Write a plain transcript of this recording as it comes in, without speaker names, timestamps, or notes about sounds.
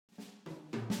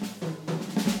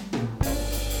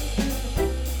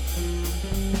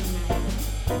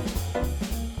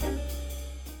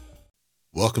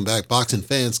Welcome back, boxing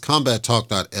fans.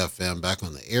 CombatTalk.fm back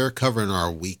on the air, covering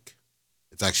our week.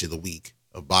 It's actually the week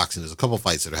of boxing. There's a couple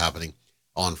fights that are happening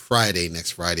on Friday.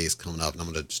 Next Friday is coming up, and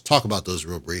I'm going to just talk about those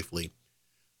real briefly.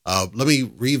 Let me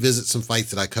revisit some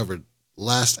fights that I covered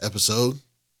last episode.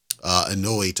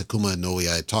 Takuma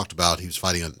Inoue, I talked about. He was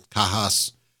fighting on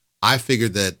Cajas. I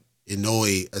figured that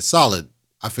Inoue, a solid,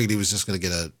 I figured he was just going to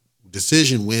get a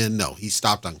decision win. No, he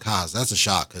stopped on Cajas. That's a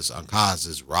shock because Cajas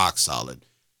is rock solid.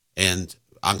 And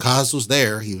Ankaz was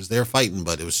there. He was there fighting,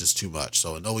 but it was just too much.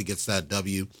 So Inoue gets that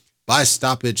W by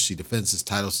stoppage. He defends his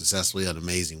title successfully. An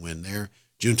amazing win there.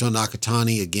 Junto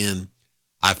Nakatani, again,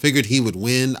 I figured he would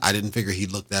win. I didn't figure he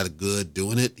looked that good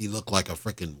doing it. He looked like a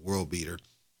freaking world beater.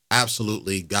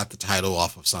 Absolutely got the title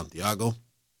off of Santiago.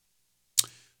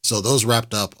 So those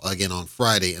wrapped up again on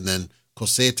Friday. And then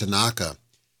Kosei Tanaka,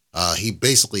 he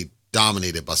basically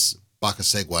dominated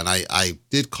Bakasegwa. And I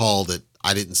did call that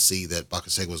I didn't see that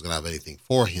Bakasegwa was going to have anything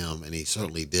for him, and he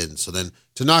certainly didn't. So then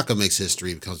Tanaka makes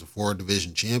history, becomes a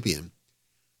 4-division champion.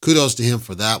 Kudos to him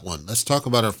for that one. Let's talk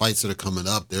about our fights that are coming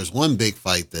up. There's one big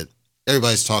fight that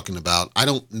everybody's talking about. I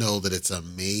don't know that it's an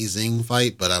amazing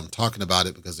fight, but I'm talking about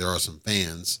it because there are some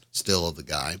fans still of the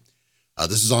guy.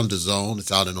 This is on DAZN.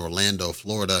 It's out in Orlando,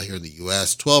 Florida, here in the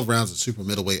U.S. 12 rounds of super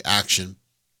middleweight action.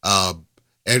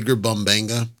 Edgar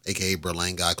Bumbanga, a.k.a.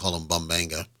 Berlanga, I call him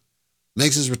Bumbanga,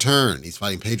 makes his return. He's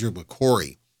fighting Padraig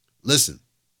McCrory. Listen,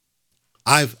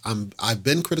 I've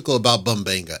been critical about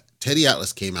Bumbanga. Teddy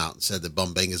Atlas came out and said that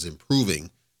Bumbanga is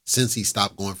improving since he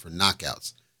stopped going for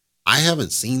knockouts. I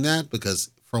haven't seen that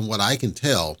because from what I can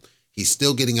tell, he's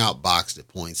still getting outboxed at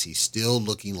points. He's still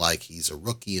looking like he's a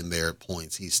rookie in there at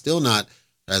points. He's still not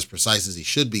as precise as he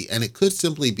should be. And it could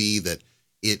simply be that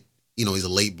he's a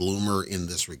late bloomer in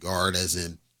this regard, as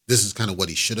in this is kind of what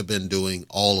he should have been doing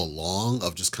all along,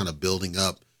 of just kind of building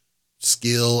up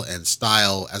skill and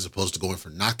style as opposed to going for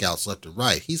knockouts left and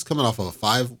right. He's coming off of a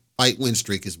 5-fight win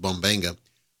streak as Bumbanga,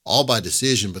 all by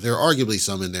decision, but there are arguably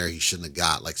some in there he shouldn't have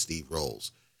got, like Steve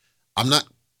Rolls. I'm not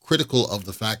critical of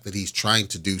the fact that he's trying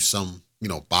to do some,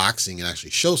 boxing and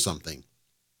actually show something.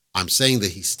 I'm saying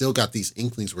that he's still got these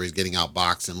inklings where he's getting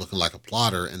outboxed and looking like a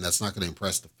plotter, and that's not going to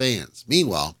impress the fans.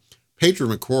 Meanwhile,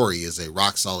 Padraig McCrory is a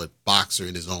rock-solid boxer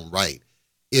in his own right.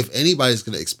 If anybody's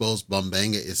going to expose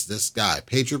Bumbanga, it's this guy.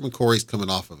 Padraig McCrory's coming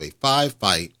off of a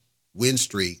 5-fight win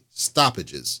streak,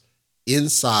 stoppages,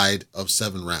 inside of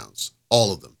 7 rounds,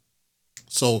 all of them.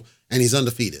 So, and he's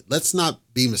undefeated. Let's not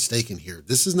be mistaken here.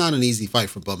 This is not an easy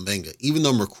fight for Bumbanga. Even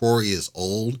though McCrory is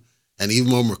old, and even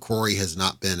though McCrory has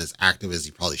not been as active as he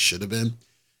probably should have been,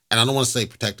 and I don't want to say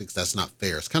protected because that's not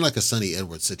fair. It's kind of like a Sonny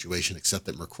Edwards situation, except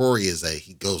that McCrory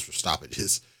he goes for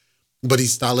stoppages, but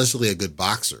he's stylistically a good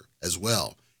boxer as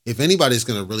well. If anybody's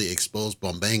going to really expose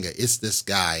Bumbanga, it's this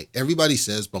guy. Everybody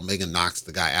says Bumbanga knocks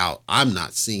the guy out. I'm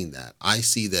not seeing that. I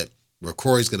see that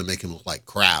McCrory's going to make him look like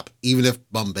crap. Even if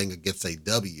Bumbanga gets a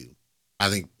W, I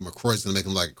think McCrory's going to make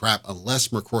him look like crap unless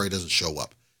McCrory doesn't show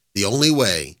up. The only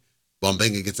way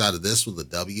Bumbanga gets out of this with a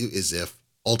W is if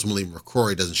ultimately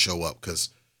McCrory doesn't show up, because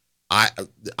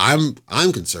I'm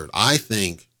concerned. I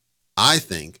think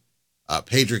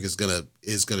Padraig is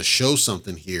gonna show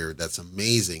something here that's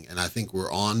amazing, and I think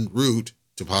we're en route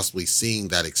to possibly seeing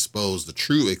that the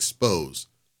true expose.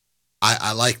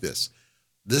 I like this.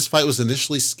 This fight was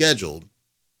initially scheduled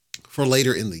for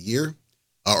later in the year,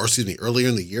 earlier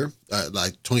in the year,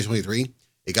 like 2023.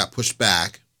 It got pushed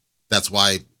back. That's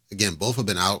why, again, both have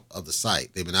been out of the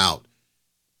site. They've been out.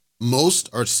 Most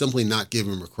are simply not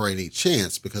giving McCrory any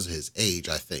chance because of his age,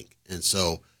 I think. And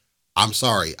so I'm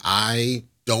sorry. I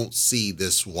don't see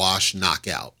this wash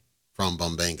knockout from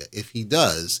Bumbanga. If he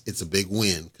does, it's a big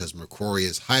win because McCrory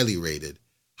is highly rated,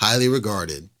 highly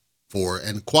regarded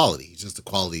and quality. He's just a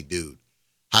quality dude,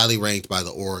 highly ranked by the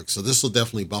org. So this will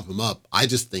definitely bump him up. I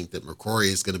just think that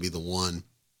McCrory is going to be the one.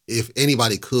 If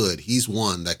anybody could, he's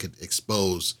one that could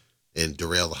expose and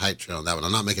derail the hype train on that one.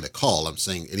 I'm not making a call. I'm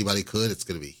saying anybody could, it's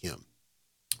going to be him.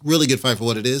 Really good fight for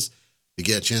what it is. If you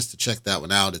get a chance to check that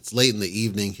one out, it's late in the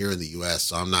evening here in the U.S.,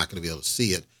 so I'm not going to be able to see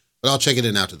it, but I'll check it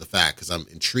in after the fact because I'm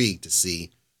intrigued to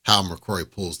see how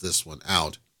McCrory pulls this one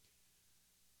out.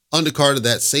 Undercard of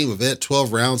that same event,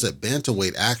 12 rounds at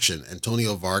bantamweight action,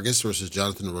 Antonio Vargas versus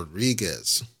Jonathan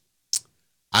Rodriguez.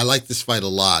 I like this fight a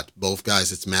lot. Both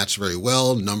guys, it's matched very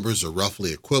well. Numbers are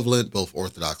roughly equivalent. Both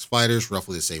orthodox fighters,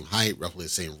 roughly the same height, roughly the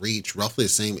same reach, roughly the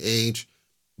same age.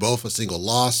 Both a single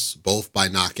loss, both by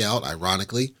knockout,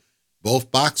 ironically.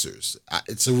 Both boxers.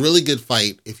 It's a really good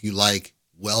fight if you like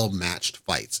well-matched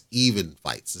fights, even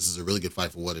fights. This is a really good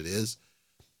fight for what it is.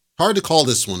 hard to call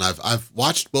this one. I've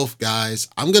watched both guys.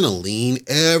 I'm gonna lean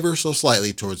ever so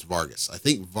slightly towards Vargas. I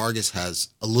think Vargas has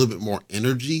a little bit more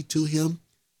energy to him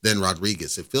than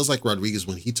Rodriguez. It feels like Rodriguez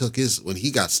when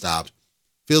he got stopped,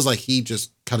 feels like he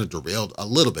just kind of derailed a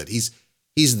little bit. He's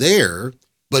there,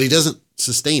 but he doesn't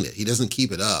sustain it. He doesn't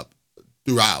keep it up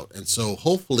throughout. And so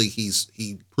hopefully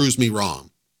he proves me wrong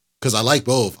because I like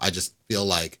both. I just feel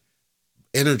like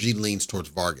energy leans towards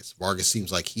Vargas. Vargas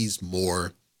seems like he's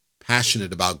more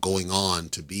passionate about going on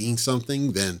to being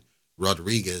something than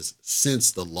Rodriguez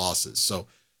since the losses. So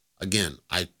again,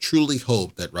 I truly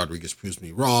hope that Rodriguez proves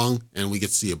me wrong and we get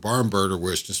to see a barn burner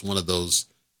where it's just one of those,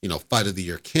 fight of the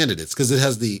year candidates because it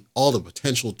has all the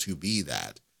potential to be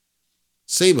that.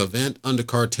 Same event,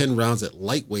 undercard 10 rounds at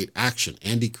lightweight action.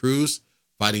 Andy Cruz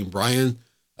fighting Brian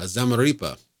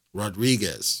Zamaripa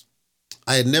Rodriguez.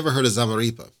 I had never heard of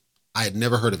Zamaripa. I had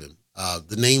never heard of him.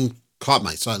 The name caught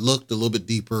my, so I looked a little bit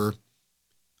deeper.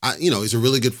 He's a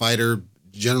really good fighter,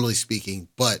 generally speaking,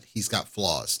 but he's got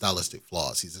flaws, stylistic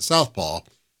flaws. He's a southpaw,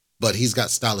 but he's got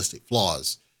stylistic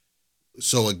flaws.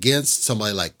 So against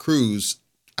somebody like Cruz,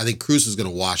 I think Cruz is going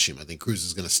to wash him. I think Cruz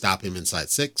is going to stop him inside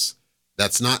 6.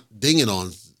 That's not dinging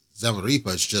on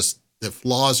Zamaripa. It's just the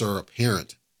flaws are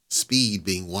apparent. Speed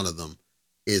being one of them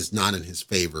is not in his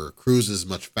favor. Cruz is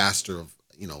much faster,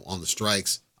 on the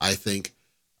strikes. I think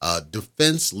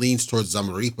defense leans towards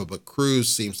Zamaripa, but Cruz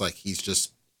seems like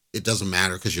it doesn't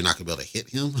matter because you're not going to be able to hit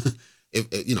him.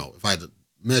 if I had to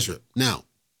measure it. Now,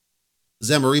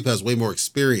 Zamaripa has way more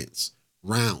experience,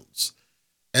 rounds.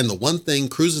 And the one thing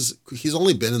he's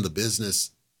only been in the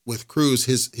business with Cruz,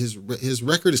 his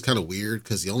record is kind of weird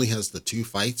because he only has the 2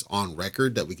 fights on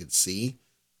record that we could see.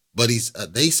 But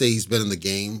they say he's been in the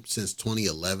game since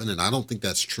 2011, and I don't think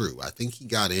that's true. I think he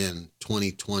got in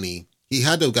 2020. He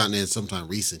had to have gotten in sometime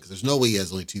recent because there's no way he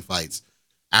has only 2 fights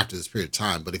after this period of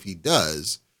time. But if he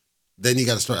does, then you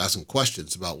got to start asking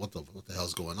questions about what the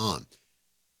hell's going on.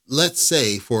 Let's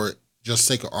say, for just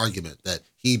sake of argument, that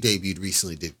he debuted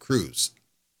recently, did Cruz.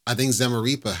 I think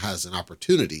Zamaripa has an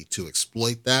opportunity to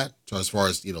exploit that, so as far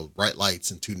as, bright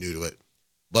lights and too new to it.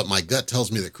 But my gut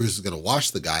tells me that Cruz is going to wash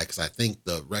the guy because I think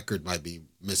the record might be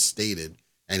misstated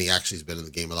and he actually has been in the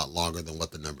game a lot longer than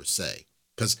what the numbers say.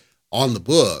 Because on the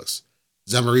books,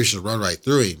 Zamaripa should run right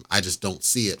through him. I just don't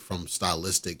see it from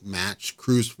stylistic match.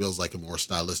 Cruz feels like a more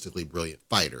stylistically brilliant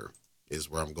fighter is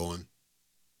where I'm going.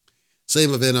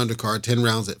 Same event undercard, 10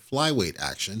 rounds at flyweight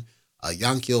action.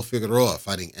 Yanquiel Figueroa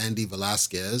fighting Andy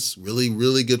Velasquez. Really,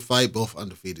 really good fight. Both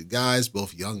undefeated guys,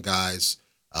 both young guys.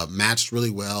 Matched really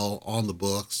well on the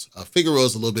books.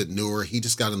 Figueroa's a little bit newer. He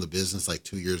just got in the business like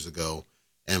 2 years ago,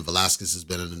 and Velasquez has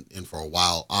been in for a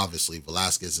while. Obviously,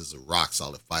 Velasquez is a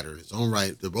rock-solid fighter in his own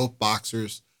right. They're both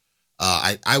boxers.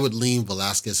 I would lean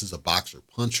Velasquez as a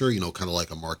boxer-puncher, kind of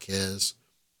like a Marquez.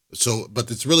 So, but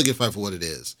it's a really good fight for what it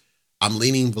is. I'm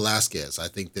leaning Velasquez. I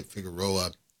think that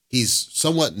Figueroa, he's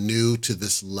somewhat new to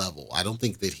this level. I don't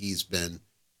think that he's been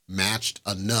matched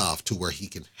enough to where he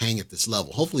can hang at this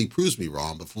level. Hopefully he proves me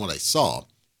wrong, but from what I saw,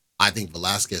 I think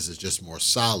Velasquez is just more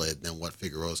solid than what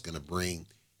Figueroa is going to bring.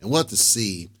 And we'll have to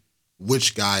see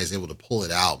which guy is able to pull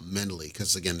it out mentally,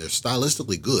 because again, they're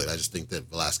stylistically good. I just think that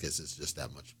Velasquez is just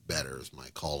that much better is my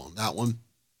call on that one.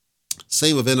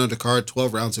 Same event undercard,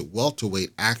 12 rounds at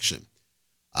welterweight action.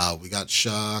 We got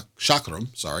Jasov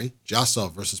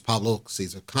versus Pablo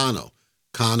Cesar Cano.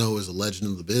 Cano is a legend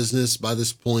in the business by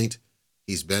this point.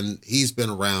 He's been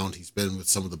around. He's been with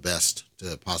some of the best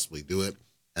to possibly do it.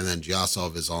 And then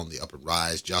Jasov is on the up and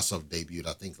rise. Jasov debuted,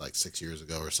 I think, like 6 years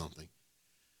ago or something.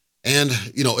 And,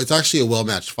 it's actually a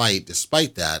well-matched fight.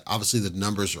 Despite that, obviously the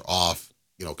numbers are off,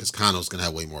 because Cano's going to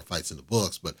have way more fights in the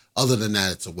books. But other than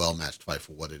that, it's a well-matched fight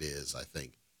for what it is, I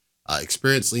think.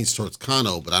 Experience leans towards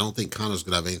Cano, but I don't think Cano's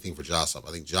going to have anything for Jasov.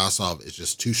 I think Jasov is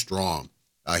just too strong.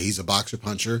 He's a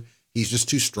boxer-puncher. He's just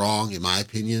too strong, in my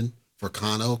opinion, for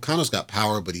Cano. Cano's got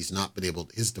power, but he's not been able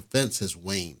to, his defense has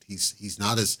waned. He's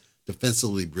not as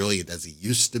defensively brilliant as he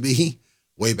used to be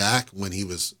way back when he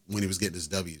was getting his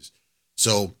W's.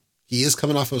 So he is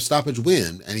coming off of a stoppage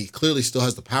win, and he clearly still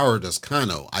has the power, does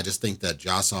Cano. I just think that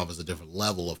Jasov is a different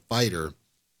level of fighter.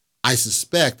 I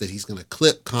suspect that he's going to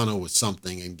clip Cano with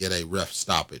something and get a ref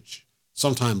stoppage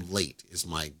sometime late is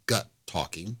my gut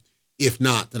talking. If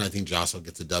not, then I think Jasov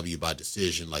gets a W by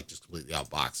decision, like just completely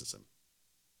outboxes him.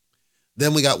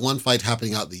 Then we got one fight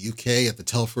happening out in the UK at the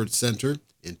Telford Center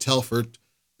in Telford.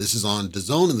 This is on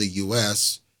DAZN in the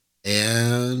US.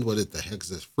 And what the heck is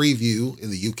this? Freeview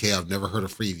in the UK. I've never heard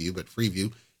of Freeview, but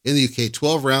Freeview in the UK.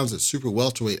 12 rounds at super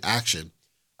welterweight action.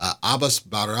 Abbas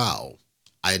Barao,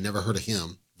 I had never heard of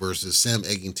him, versus Sam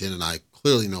Eggington, and I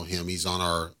clearly know him. He's on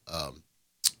our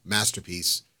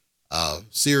masterpiece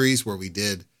series where we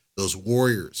did those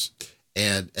warriors.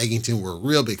 And Eggington, we're a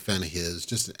real big fan of his,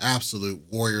 just an absolute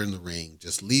warrior in the ring,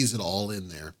 just leaves it all in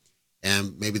there.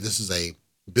 And maybe this is a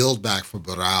build back for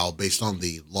Barao based on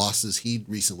the losses he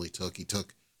recently took. He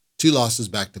took 2 losses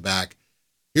back to back.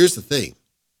 Here's the thing.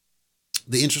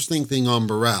 The interesting thing on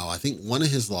Barao, I think one of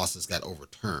his losses got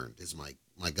overturned, is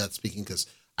my gut speaking, because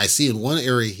I see in one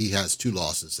area he has 2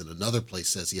 losses, and another place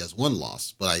says he has 1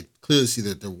 loss. But I clearly see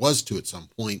that there was 2 at some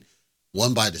point.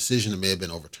 One by decision, it may have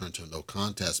been overturned to a no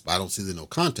contest, but I don't see the no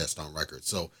contest on record.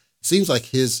 So it seems like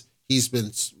he's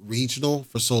been regional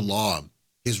for so long.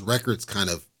 His record's kind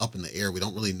of up in the air. We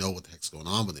don't really know what the heck's going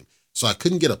on with him. So I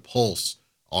couldn't get a pulse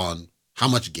on how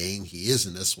much game he is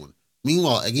in this one.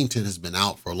 Meanwhile, Eggington has been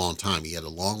out for a long time. He had a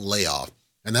long layoff,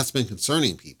 and that's been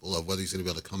concerning people of whether he's going to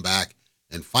be able to come back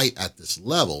and fight at this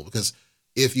level. Because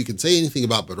if you can say anything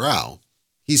about Padraig,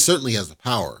 he certainly has the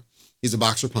power. He's a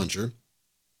boxer puncher.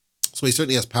 So he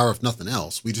certainly has power, if nothing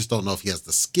else. We just don't know if he has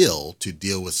the skill to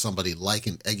deal with somebody like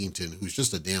an Eggington, who's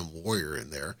just a damn warrior in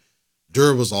there.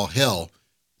 Durable all hell.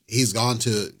 He's gone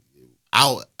to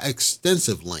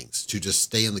extensive lengths to just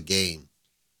stay in the game.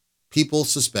 People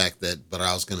suspect that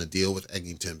Barrao's going to deal with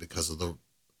Eggington because of the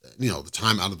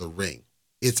time out of the ring.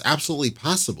 It's absolutely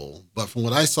possible, but from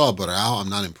what I saw of Barrao, I'm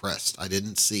not impressed. I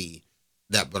didn't see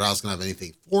that Barrao's going to have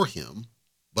anything for him.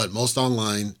 But most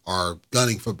online are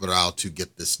gunning for Padraig to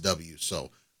get this W.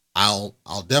 So I'll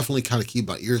definitely kind of keep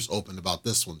my ears open about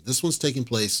this one. This one's taking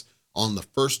place on the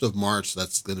 1st of March.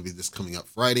 That's going to be this coming up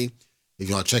Friday. If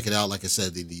you want to check it out, like I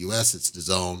said, in the U.S., it's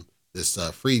DAZN. This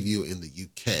free view in the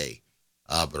U.K.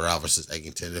 Padraig versus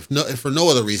Eggington. If for no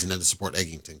other reason than to support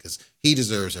Eggington, because he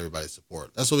deserves everybody's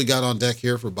support. That's what we got on deck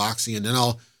here for boxing. And then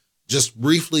I'll just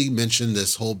briefly mention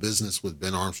this whole business with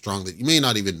Ben Armstrong that you may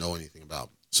not even know anything about.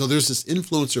 So there's this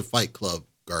influencer fight club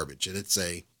garbage, and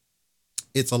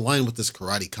it's aligned with this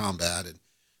karate combat, and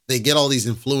they get all these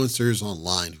influencers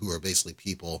online who are basically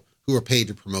people who are paid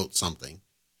to promote something,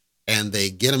 and they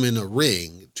get them in a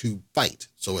ring to fight.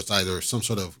 So it's either some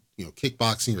sort of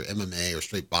kickboxing or MMA or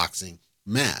straight boxing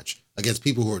match against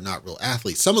people who are not real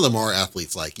athletes. Some of them are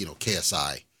athletes like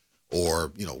KSI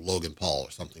or Logan Paul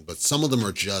or something, but some of them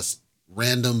are just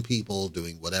random people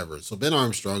doing whatever. So Ben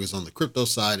Armstrong is on the crypto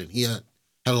side, and he had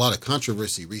a lot of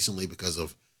controversy recently because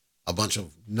of a bunch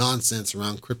of nonsense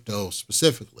around crypto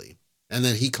specifically. And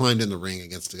then he climbed in the ring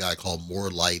against a guy called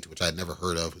More Light, which I'd never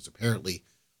heard of, who's apparently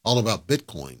all about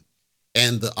Bitcoin.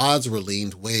 And the odds were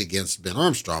leaned way against Ben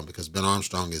Armstrong because Ben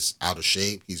Armstrong is out of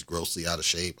shape. He's grossly out of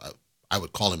shape. I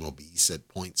would call him obese at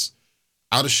points.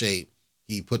 Out of shape.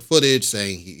 He put footage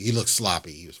saying he looked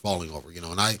sloppy. He was falling over,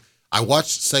 and I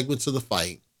watched segments of the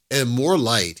fight, and More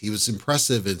Light, he was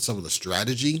impressive in some of the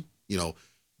strategy,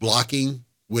 blocking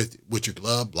with your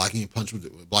glove, blocking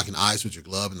eyes with your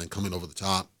glove, and then coming over the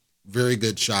top. Very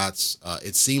good shots.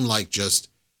 It seemed like just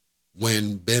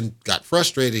when Ben got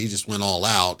frustrated, he just went all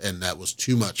out, and that was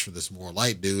too much for this More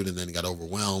Light dude, and then he got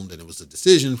overwhelmed, and it was a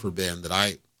decision for Ben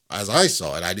that as I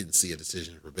saw it, I didn't see a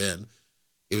decision for Ben.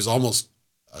 It was almost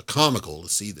comical to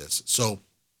see this. So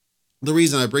the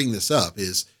reason I bring this up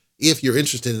is if you're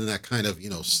interested in that kind of,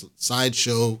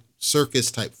 sideshow circus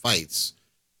type fights,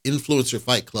 Influencer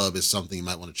Fight Club is something you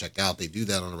might want to check out. They do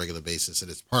that on a regular basis, and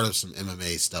it's part of some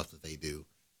MMA stuff that they do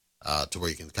to where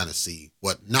you can kind of see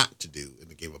what not to do in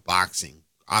the game of boxing.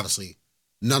 Obviously,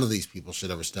 none of these people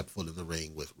should ever step foot in the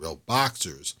ring with real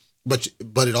boxers, but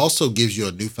it also gives you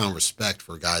a newfound respect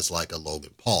for guys like a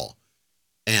Logan Paul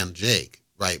and Jake,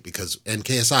 right? And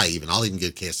KSI even. I'll even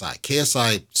give KSI.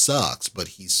 KSI sucks, but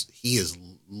he is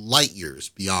light years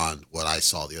beyond what I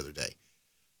saw the other day.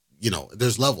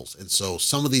 There's levels. And so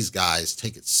some of these guys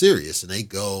take it serious, and they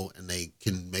go and they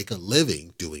can make a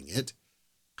living doing it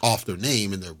off their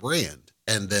name and their brand.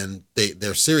 And then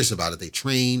they're serious about it. They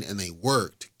train and they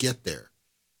work to get there.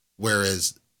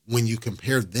 Whereas when you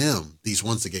compare them, these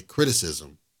ones that get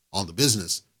criticism on the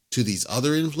business, to these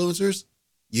other influencers,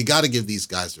 you got to give these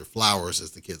guys their flowers,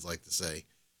 as the kids like to say.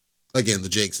 Again, the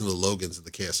Jakes and the Logans and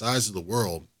the KSIs of the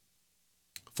world,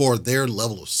 for their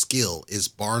level of skill, is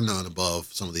bar none above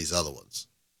some of these other ones.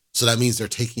 So that means they're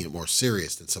taking it more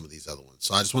serious than some of these other ones.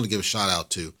 So I just want to give a shout out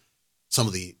to some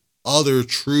of the other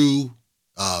true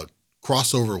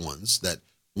crossover ones that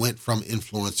went from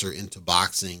influencer into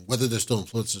boxing, whether they're still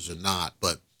influencers or not,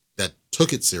 but that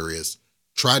took it serious,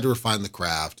 tried to refine the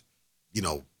craft,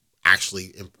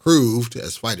 actually improved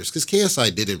as fighters. Because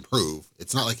KSI did improve.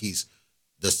 It's not like he's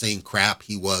the same crap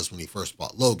he was when he first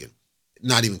fought Logan.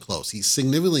 Not even close. He's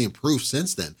significantly improved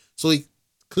since then. So he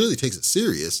clearly takes it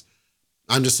serious.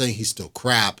 I'm just saying he's still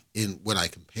crap when I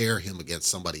compare him against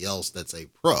somebody else that's a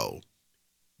pro.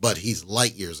 but he's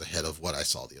light years ahead of what I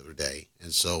saw the other day.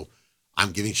 And so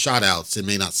I'm giving shout outs. It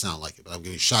may not sound like it, but I'm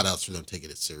giving shout outs for them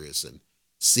taking it serious and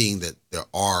seeing that there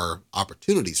are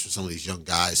opportunities for some of these young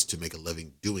guys to make a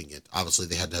living doing it. Obviously,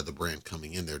 they had to have the brand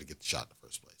coming in there to get the shot in the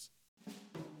first place.